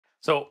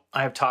So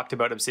I have talked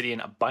about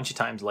Obsidian a bunch of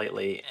times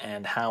lately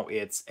and how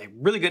it's a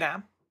really good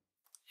app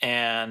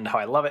and how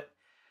I love it.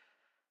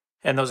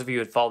 And those of you who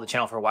have followed the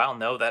channel for a while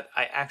know that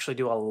I actually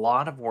do a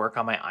lot of work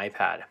on my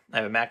iPad. I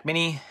have a Mac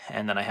Mini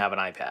and then I have an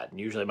iPad. And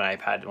usually my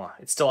iPad, well,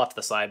 it's still off to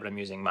the side, but I'm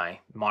using my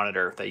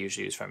monitor that I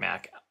usually use for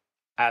Mac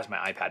as my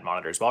iPad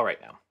monitor as well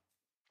right now.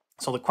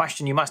 So the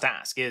question you must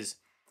ask is,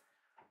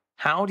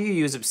 how do you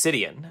use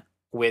Obsidian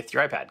with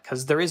your iPad?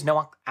 Because there is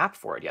no app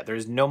for it yet.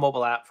 There's no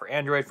mobile app for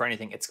Android, for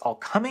anything. It's all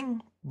coming,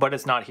 but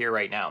it's not here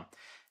right now.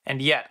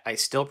 And yet I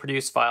still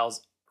produce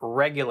files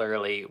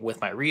regularly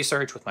with my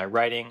research, with my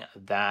writing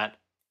that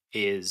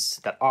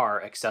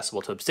are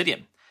accessible to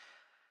Obsidian.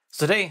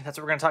 So today, that's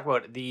what we're going to talk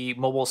about, the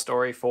mobile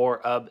story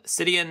for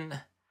Obsidian.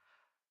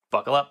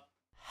 Buckle up.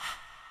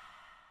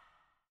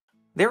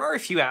 There are a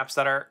few apps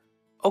that are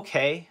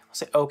okay. I'll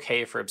say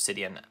okay for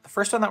Obsidian. The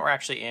first one that we're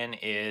actually in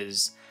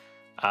is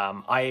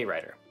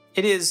iWriter.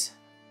 It is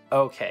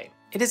okay.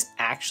 It is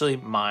actually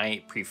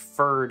my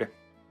preferred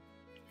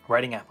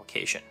writing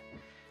application.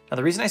 Now,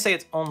 the reason I say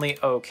it's only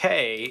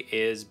okay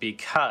is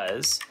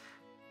because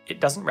it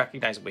doesn't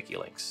recognize wiki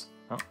links.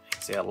 Oh,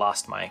 see, I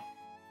lost my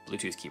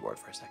Bluetooth keyboard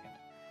for a second.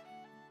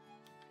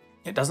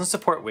 It doesn't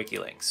support wiki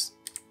links.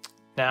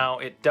 Now,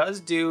 it does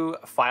do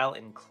file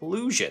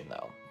inclusion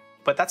though,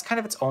 but that's kind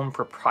of its own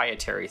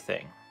proprietary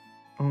thing.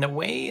 And the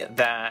way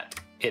that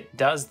it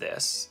does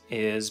this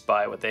is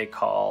by what they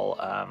call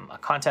a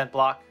content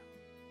block.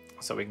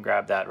 So we can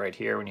grab that right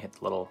here when you hit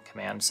the little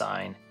command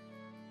sign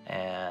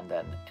and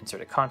then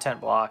insert a content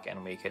block,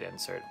 and we could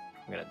insert,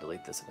 I'm going to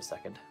delete this in a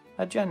second,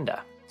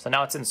 agenda. So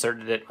now it's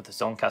inserted it with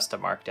its own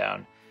custom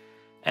markdown.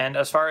 And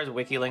as far as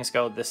wiki links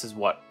go, this is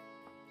what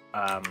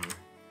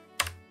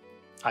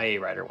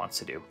iWriter wants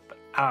to do, but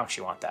I don't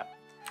actually want that.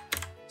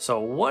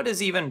 So what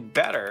is even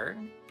better,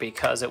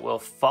 because it will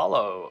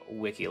follow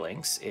wiki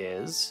links,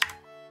 is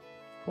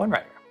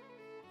 1Writer.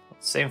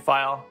 Same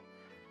file,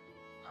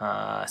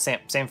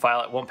 same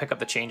file. It won't pick up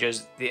the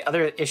changes. The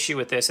other issue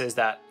with this is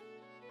that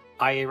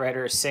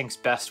iWriter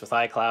syncs best with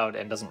iCloud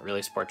and doesn't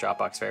really support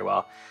Dropbox very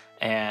well.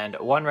 And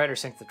 1Writer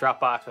syncs with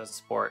Dropbox, doesn't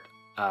support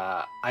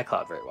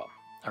iCloud very well,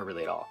 or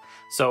really at all.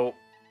 So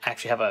I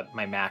actually have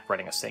my Mac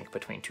running a sync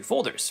between two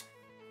folders,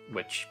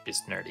 which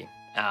is nerdy.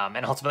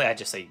 And ultimately, I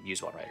just say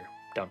use 1Writer.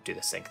 Don't do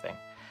the sync thing.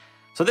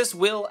 So this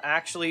will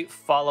actually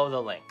follow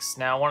the links.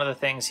 Now, one of the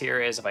things here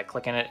is if I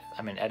click in it,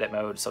 I'm in edit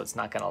mode, so it's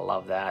not going to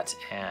love that.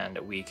 And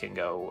we can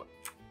go,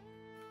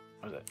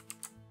 what is it?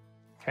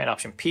 Command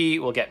Option P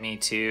will get me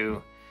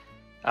to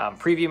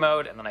preview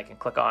mode, and then I can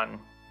click on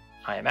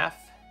IMF.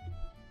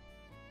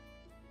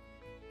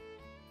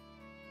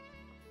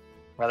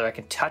 Rather, I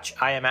can touch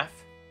IMF,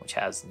 which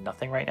has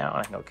nothing right now, and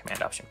I can go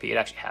Command Option P. It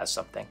actually has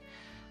something.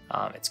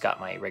 It's got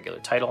my regular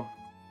title,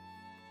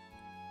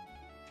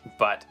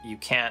 but you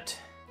can't.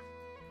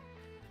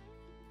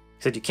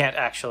 You can't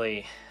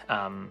actually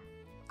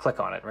click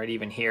on it, right?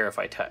 Even here, if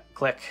I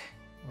click,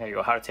 there you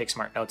go, how to take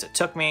smart notes. It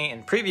took me.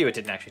 In preview, it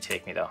didn't actually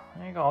take me though.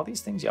 There you go, all these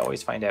things you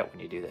always find out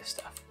when you do this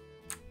stuff.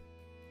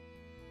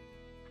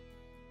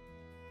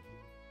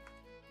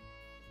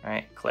 All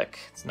right, click,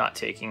 it's not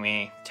taking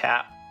me.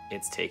 Tap,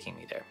 it's taking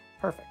me there.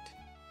 Perfect.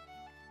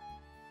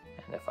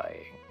 And if I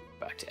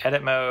go back to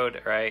edit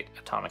mode, right,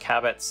 Atomic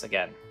Habits,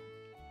 again,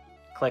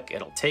 click,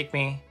 it'll take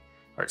me.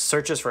 Or it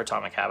searches for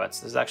Atomic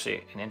Habits. This is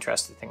actually an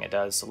interesting thing it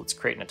does. So let's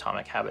create an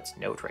Atomic Habits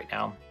note right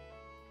now.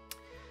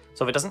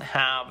 So if it doesn't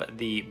have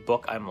the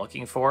book I'm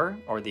looking for,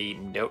 or the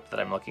note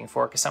that I'm looking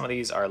for, because some of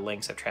these are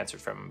links I've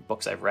transferred from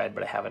books I've read,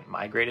 but I haven't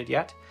migrated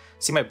yet.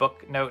 See my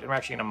book note, and we're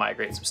actually gonna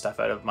migrate some stuff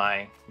out of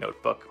my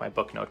notebook,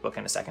 notebook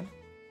in a second.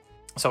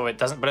 So if it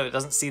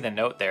doesn't see the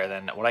note there,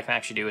 then what I can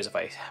actually do is if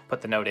I put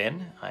the note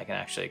in, I can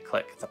actually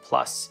click the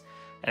plus,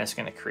 and it's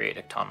gonna create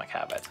Atomic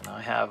Habits. And now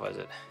I have, what is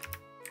it?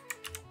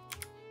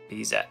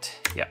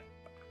 BZ, yep.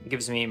 It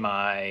gives me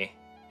my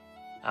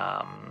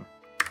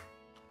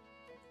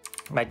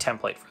my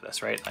template for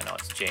this, right? I know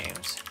it's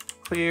James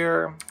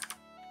Clear.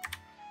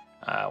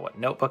 What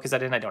notebook is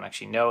that in? I don't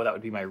actually know. That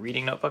would be my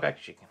reading notebook.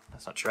 Actually,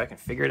 that's not sure. I can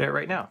figure it out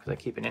right now because I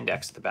keep an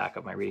index at the back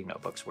of my reading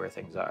notebooks where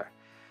things are.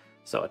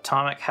 So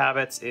Atomic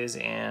Habits is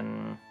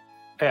in,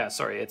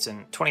 it's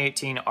in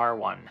 2018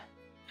 R1,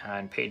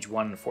 and page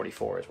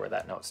 144 is where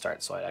that note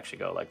starts. So I'd actually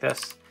go like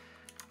this,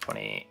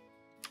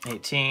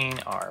 2018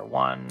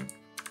 R1,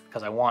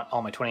 because I want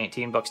all my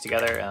 2018 books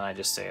together, and I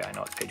just say, I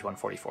know it's page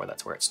 144,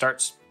 that's where it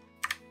starts.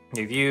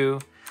 New view,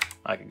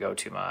 I could go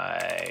to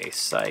my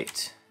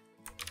site,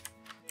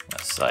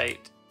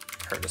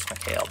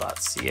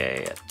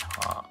 curtismchale.ca,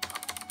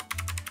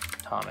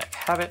 Atomic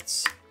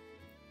Habits.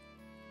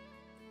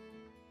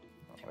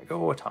 There we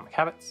go, Atomic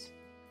Habits.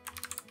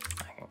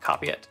 I can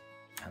copy it,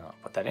 and I'll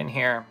put that in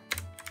here.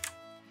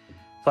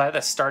 So I have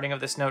the starting of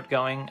this note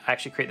going. I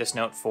actually create this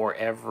note for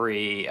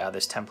every,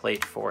 this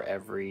template for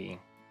every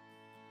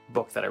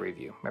book that I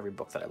review, every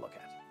book that I look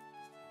at.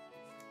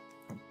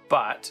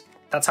 But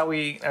that's how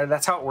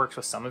it works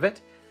with some of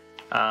it.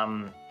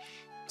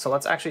 So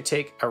let's actually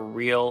take a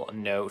real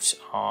note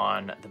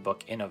on the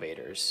book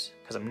Innovators,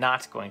 because I'm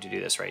not going to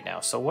do this right now.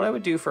 So what I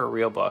would do for a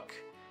real book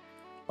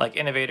like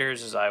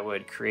Innovators is I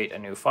would create a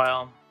new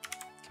file,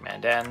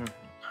 Command N.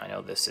 I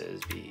know this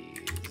is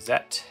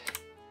BZ,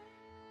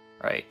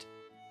 right?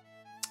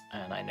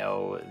 And I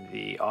know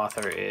the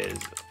author is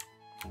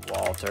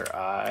Walter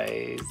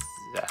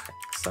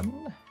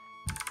Isaacson.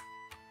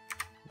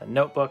 The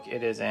notebook,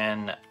 it is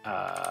in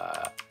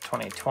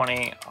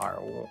 2020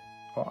 R1.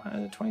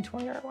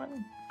 2020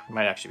 R1? It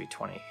might actually be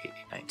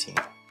 2019.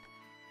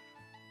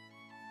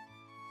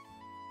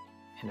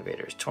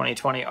 Innovators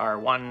 2020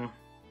 R1.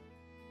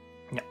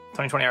 No,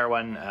 2020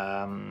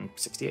 R1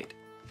 68.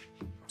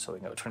 So we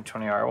can go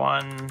 2020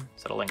 R1.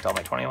 So it'll link to all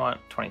my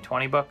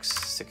 2020 books,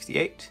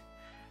 68.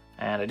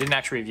 And I didn't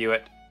actually review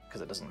it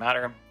because it doesn't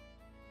matter.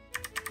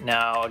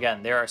 Now,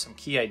 again, there are some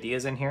key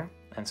ideas in here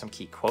and some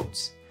key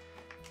quotes.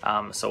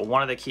 So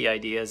one of the key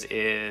ideas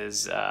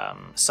is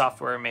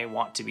software may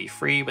want to be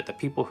free, but the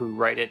people who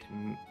write it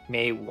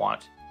may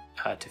want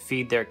to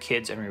feed their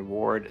kids and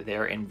reward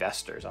their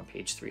investors on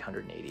page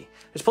 380. I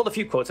just pulled a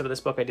few quotes out of this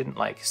book. I didn't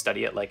like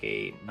study it like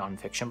a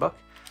nonfiction book.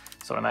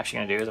 So what I'm actually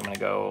going to do is I'm going to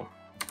go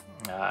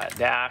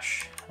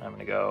dash, and I'm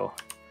going to go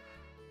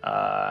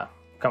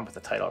come up with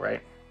the title,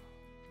 right?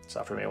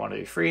 Software may want to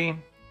be free.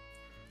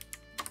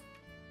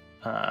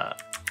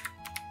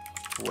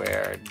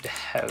 Where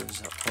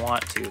devs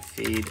want to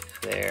feed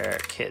their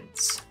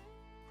kids.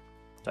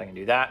 So I can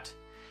do that.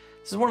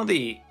 This is one of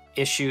the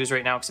issues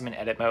right now because I'm in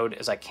edit mode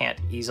is I can't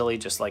easily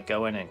just like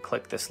go in and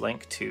click this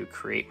link to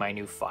create my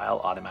new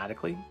file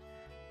automatically.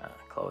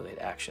 Close it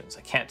actions.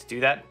 I can't do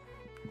that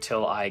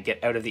until I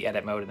get out of the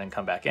edit mode and then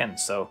come back in.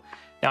 So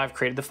now I've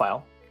created the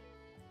file.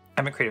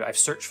 I've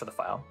searched for the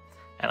file,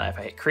 and if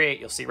I hit create,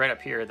 you'll see right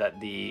up here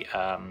that the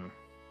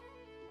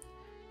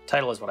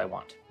title is what I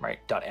want, right?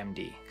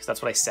 .md, because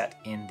that's what I set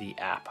in the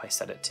app. I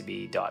set it to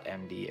be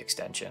 .md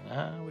extension,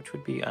 which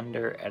would be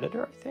under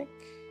editor, I think.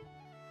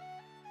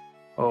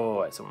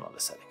 Oh, it's one of the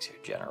settings here,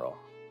 general,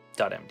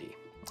 .md.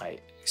 I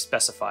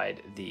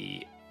specified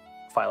the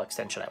file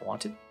extension I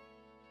wanted.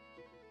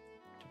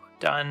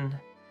 Done,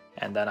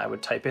 and then I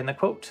would type in the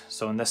quote.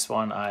 So in this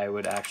one, I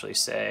would actually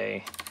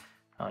say,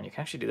 oh, and you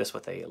can actually do this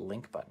with a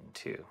link button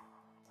too.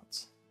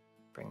 Let's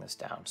bring this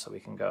down so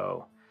we can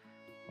go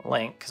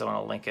link, because I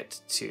want to link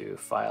it to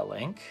file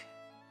link,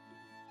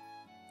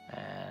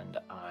 and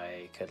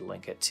I could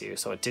link it to,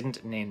 so it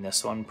didn't name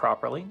this one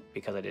properly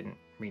because I didn't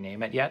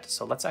rename it yet.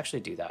 So let's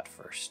actually do that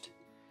first.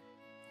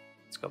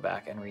 Let's go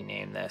back and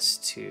rename this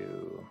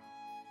to,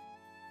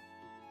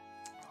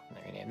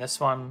 rename this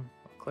one,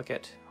 click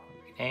it,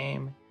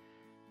 rename,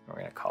 we're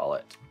going to call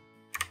it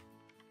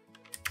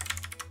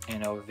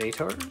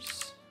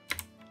Innovators.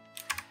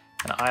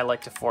 And I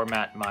like to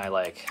format my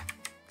my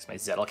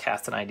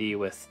Zettelkasten ID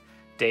with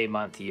day,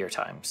 month, year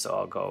time. So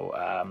I'll go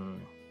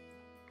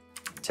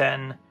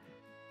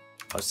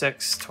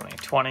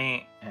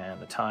 10/06/2020,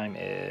 and the time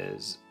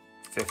is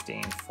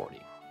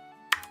 15:40.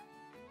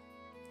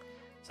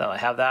 So I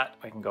have that.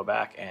 I can go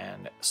back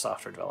and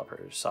software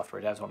developers,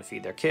 software devs want to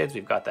feed their kids.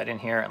 We've got that in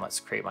here, and let's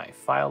create my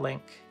file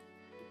link,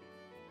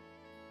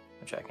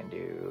 which I can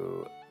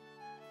do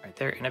right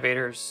there,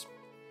 Innovators.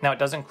 Now it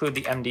does include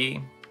the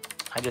MD.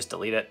 I just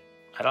delete it.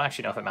 I don't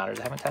actually know if it matters.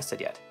 I haven't tested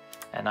yet.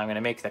 And I'm going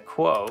to make the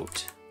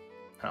quote,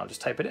 and I'll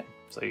just type it in.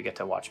 So you get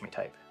to watch me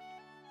type,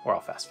 or I'll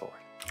fast forward.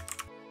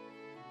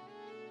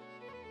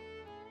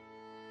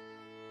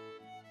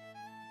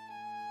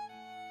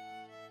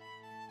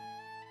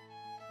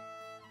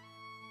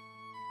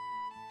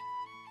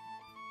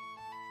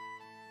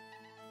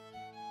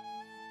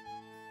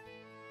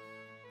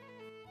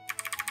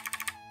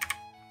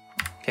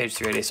 Page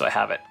 380, so I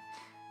have it.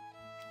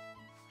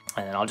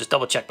 And then I'll just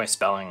double check my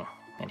spelling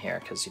in here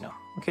because,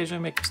 occasionally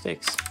I make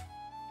mistakes.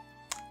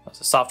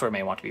 So software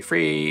may want to be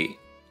free.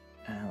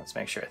 And let's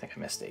make sure, I think I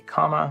missed a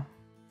comma.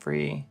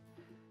 Free,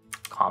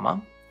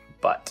 comma.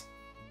 But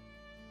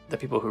the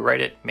people who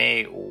write it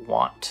may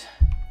want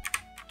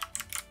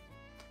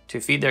to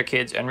feed their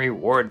kids and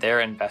reward their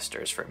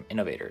investors from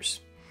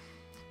Innovators.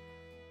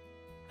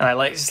 And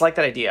I just like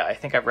that idea. I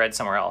think I've read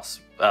somewhere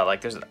else,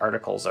 there's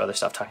articles or other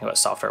stuff talking about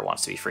software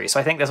wants to be free. So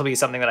I think this will be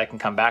something that I can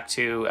come back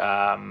to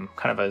kind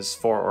of as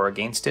for or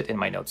against it in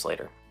my notes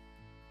later.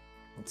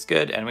 It's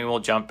good. And we will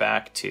jump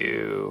back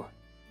to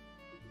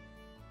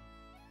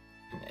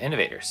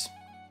Innovators.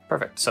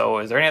 Perfect. So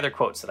is there any other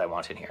quotes that I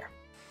want in here?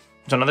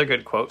 So another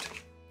good quote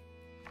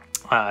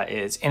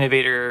is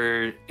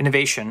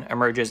innovation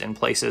emerges in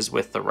places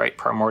with the right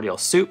primordial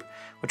soup,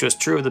 which was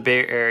true of the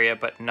Bay Area,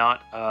 but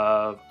not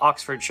of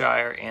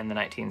Oxfordshire in the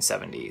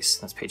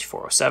 1970s. That's page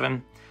 407.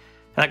 And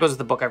that goes with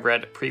the book I've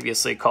read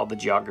previously called The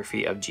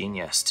Geography of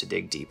Genius, to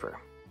dig deeper.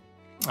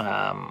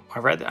 I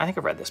think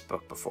I've read this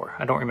book before.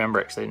 I don't remember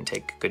it because I didn't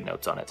take good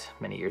notes on it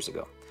many years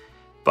ago.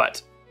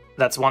 But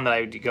that's one that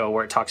I would go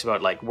where it talks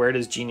about where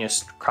does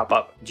genius crop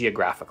up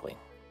geographically.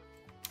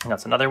 And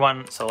that's another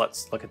one. So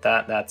let's look at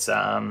that. That's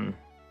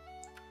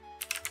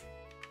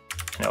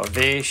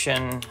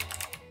innovation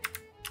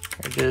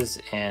emerges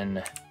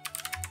in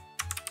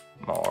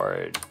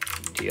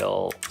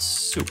primordial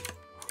soup.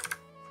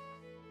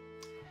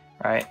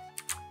 Right,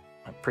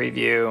 a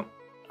preview,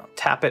 I'll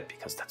tap it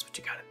because that's what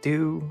you gotta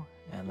do.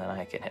 And then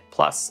I can hit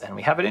plus and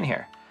we have it in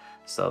here.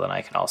 So then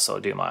I can also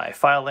do my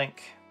file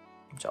link,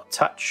 which I'll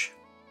touch.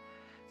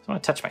 So I'm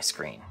gonna touch my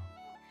screen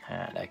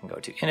and I can go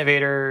to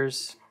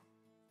innovators,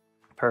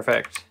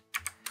 perfect,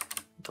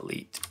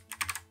 delete.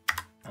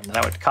 And then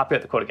I would copy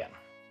out the code again.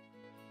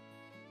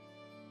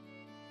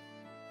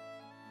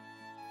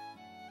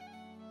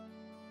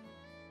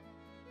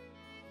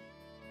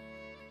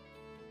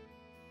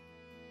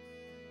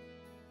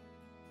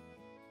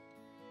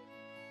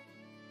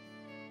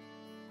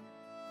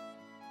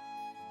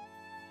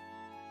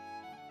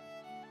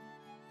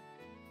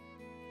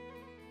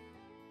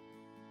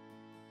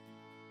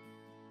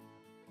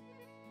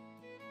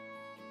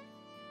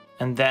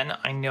 And then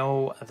I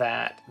know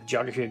that the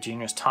Geography of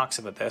Genius talks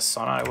about this,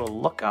 so I will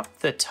look up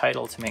the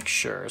title to make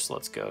sure. So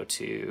let's go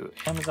to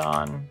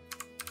Amazon,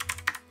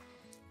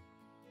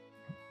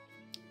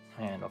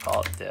 and we'll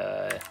call it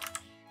the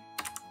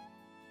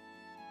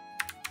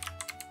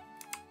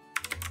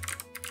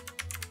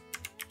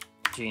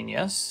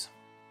Genius.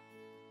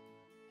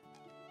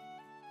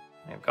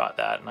 I've got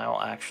that, and I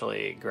will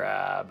actually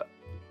grab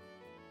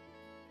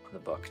the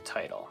book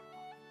title.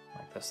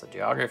 Like this, the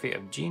Geography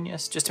of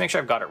Genius, just to make sure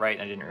I've got it right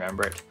and I didn't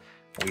remember it.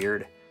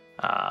 Weird.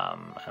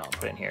 And I'll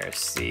put in here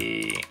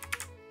C.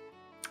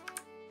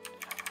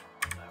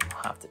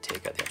 I'll have to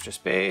take out the extra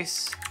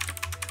space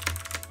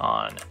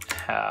on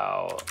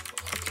how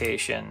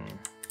location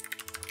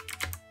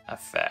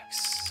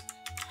affects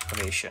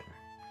elevation.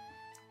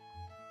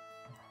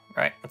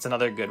 Right, that's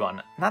another good one.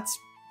 And that's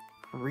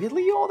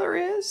really all there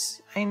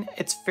is. I mean,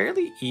 it's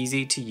fairly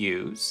easy to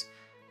use.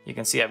 You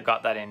can see I've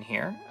got that in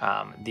here.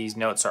 These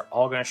notes are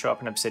all going to show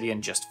up in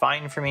Obsidian just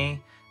fine for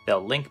me.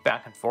 They'll link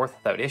back and forth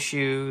without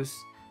issues.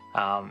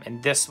 In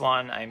this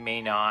one, I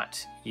may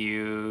not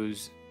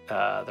use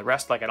the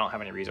rest. Like I don't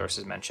have any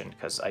resources mentioned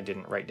because I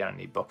didn't write down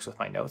any books with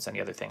my notes,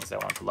 any other things that I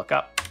wanted to look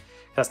up.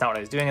 That's not what I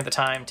was doing at the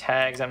time.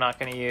 Tags I'm not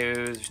going to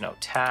use. There's no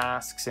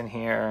tasks in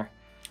here.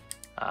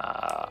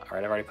 All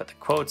right, I've already put the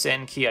quotes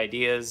in, key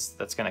ideas.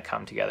 That's going to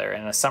come together.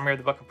 And a summary of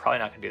the book, I'm probably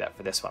not going to do that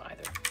for this one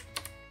either,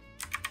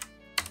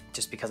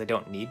 just because I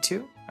don't need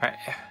to. All right.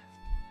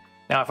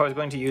 Now, if I was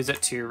going to use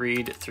it to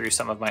read through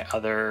some of my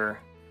other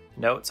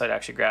notes, I'd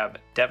actually grab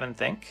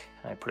DEVONthink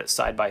and I'd put it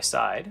side by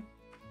side.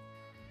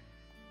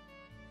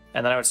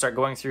 And then I would start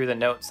going through the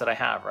notes that I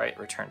have, right?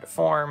 Return to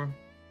form.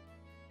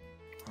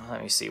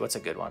 Let me see, what's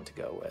a good one to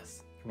go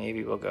with?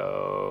 Maybe we'll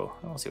go,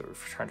 we'll see what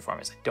return to form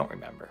is. I don't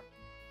remember.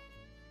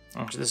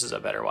 Actually, this is a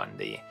better one.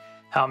 The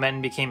how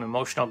men became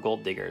emotional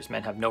gold diggers.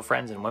 Men have no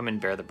friends and women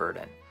bear the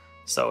burden.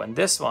 So in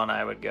this one,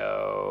 I would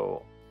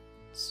go,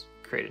 let's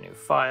create a new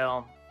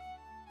file.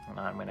 And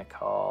I'm going to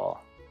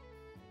call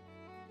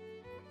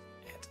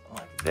it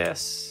like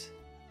this.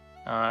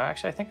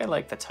 Actually, I think I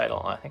like the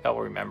title. I think I'll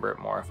remember it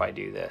more if I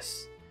do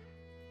this.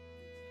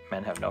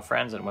 Men have no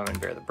friends and women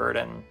bear the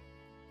burden.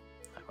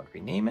 I would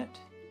rename it.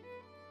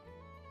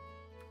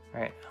 All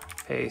right,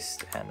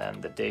 paste, and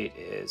then the date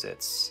is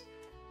it's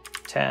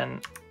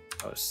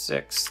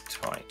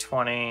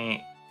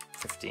 10/06/2020,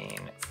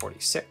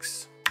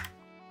 15:46.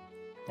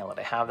 Now that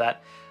I have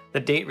that, the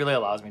date really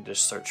allows me to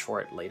just search for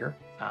it later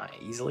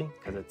easily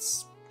because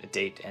it's a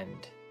date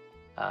and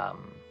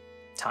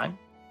time.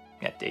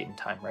 Yeah, date and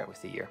time right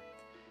with the year.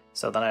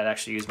 So then I'd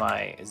actually use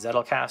my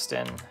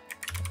Zettelkasten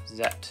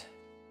Zet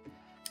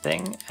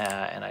thing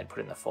and I'd put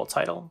in the full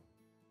title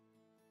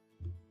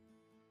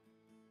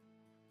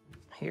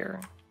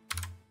here.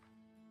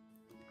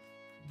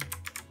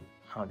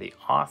 Oh, the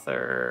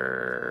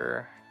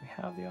author, we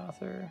have the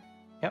author.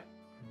 Yep,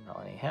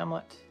 Melanie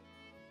Hamlet.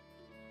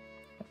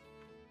 Yep.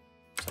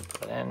 So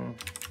put it in.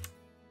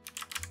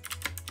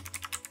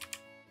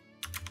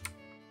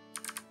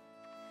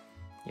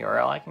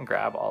 URL, I can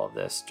grab all of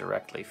this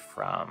directly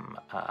from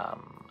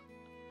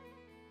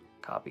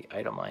copy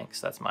item links.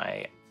 That's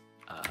my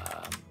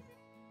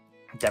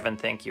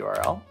DEVONthink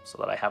URL so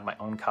that I have my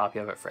own copy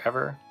of it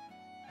forever.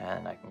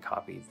 And I can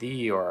copy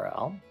the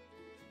URL.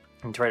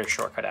 And to write a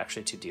shortcut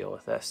actually to deal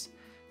with this.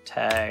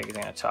 Tags,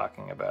 I'm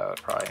talking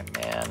about probably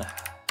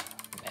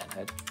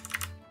manhood,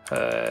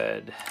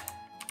 hood,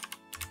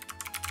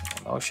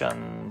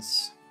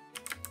 emotions.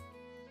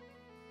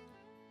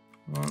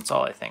 That's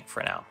all I think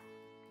for now.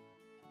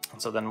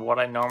 And so then what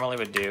I normally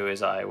would do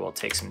is I will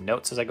take some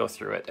notes as I go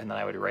through it, and then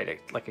I would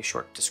write like a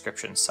short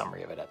description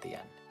summary of it at the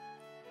end.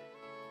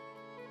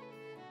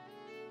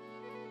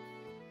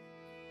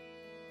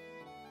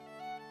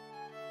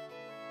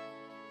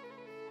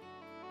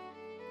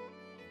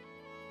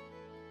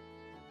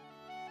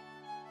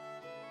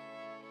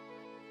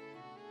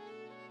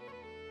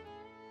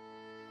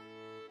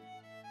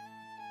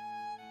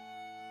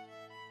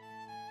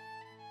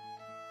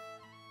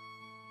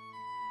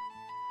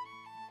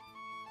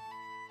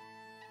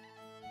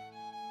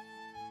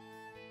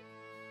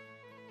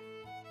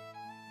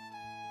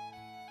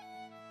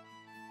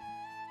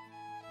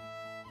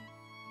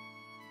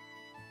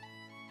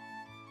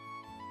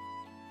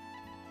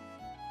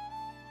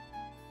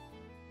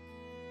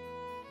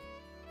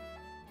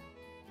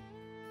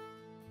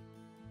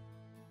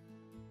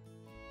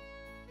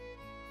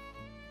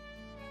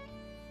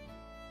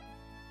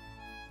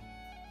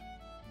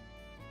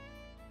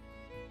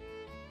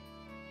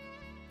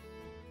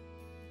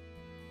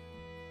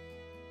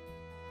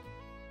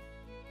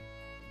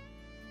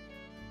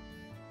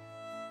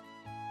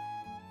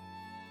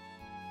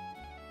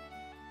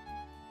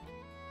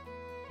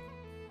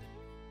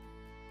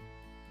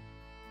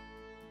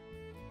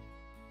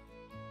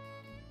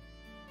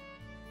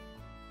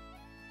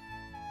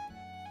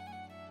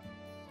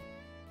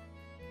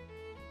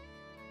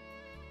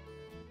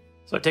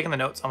 So I've taken the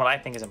notes on what I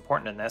think is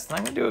important in this, and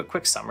I'm going to do a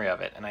quick summary of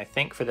it. And I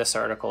think for this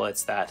article,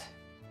 it's that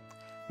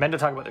men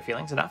don't talk about their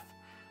feelings enough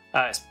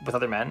with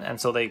other men,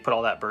 and so they put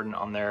all that burden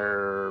on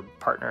their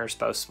partner,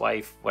 spouse,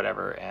 wife,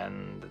 whatever,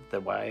 and the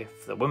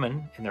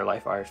women in their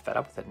life are fed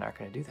up with it and aren't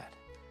going to do that.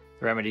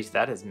 The remedy to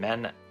that is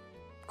men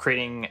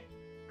creating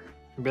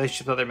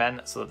relationships with other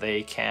men so that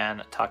they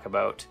can talk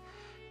about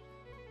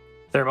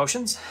their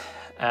emotions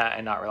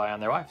and not rely on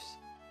their wives,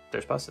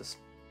 their spouses.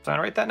 So I'm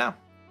gonna write that now.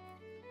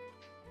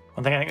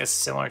 One thing I think that's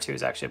similar to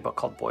is actually a book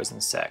called Boys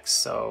and Sex.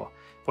 So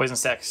Boys and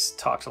Sex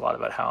talks a lot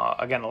about how,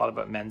 again, a lot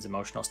about men's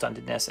emotional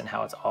stuntedness and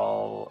how it's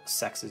all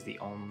sex is the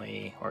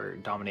only, or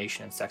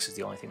domination and sex is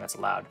the only thing that's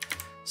allowed.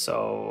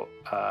 So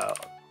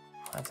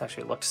let's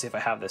actually look to see if I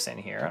have this in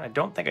here. I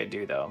don't think I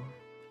do though.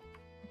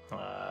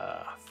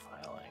 File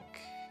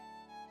link.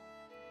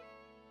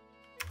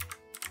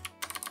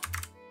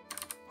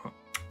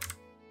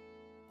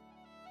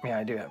 Yeah,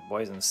 I do have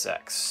Boys and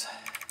Sex.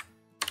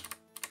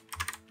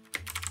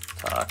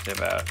 Talked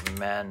about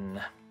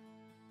men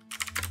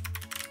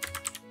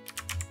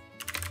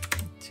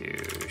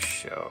to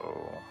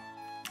show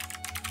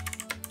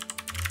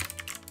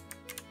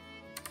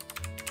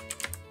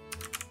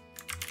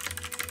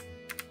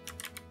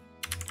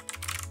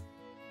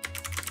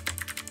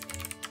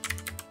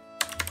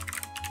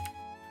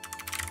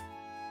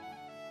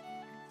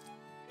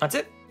that's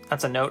it.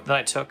 That's a note that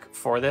I took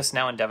for this.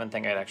 Now in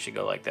DEVONthink, I'd actually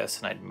go like this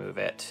and I'd move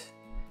it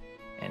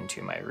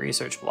into my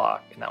research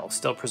block, and that will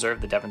still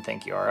preserve the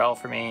DEVONthink URL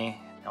for me.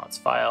 Now it's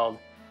filed.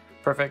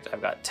 Perfect. I've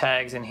got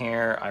tags in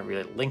here. I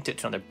really linked it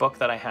to another book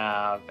that I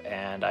have,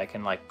 and I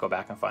can like go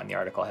back and find the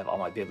article. I have all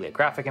my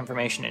bibliographic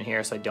information in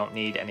here, so I don't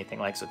need anything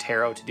like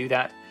Zotero to do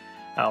that,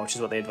 which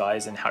is what they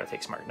advise in How to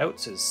Take Smart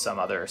Notes, is some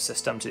other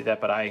system to do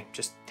that, but I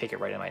just take it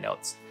right in my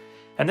notes.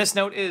 And this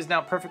note is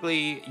now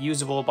perfectly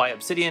usable by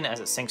Obsidian as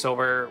it syncs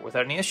over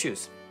without any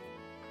issues.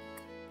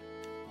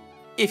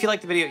 If you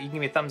liked the video, you can give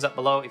me a thumbs up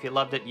below. If you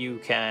loved it, you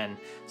can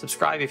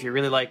subscribe. If you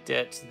really liked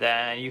it,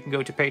 then you can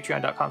go to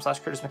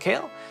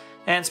patreon.com/CurtisMcHale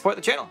and support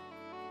the channel.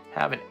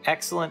 Have an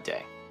excellent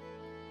day.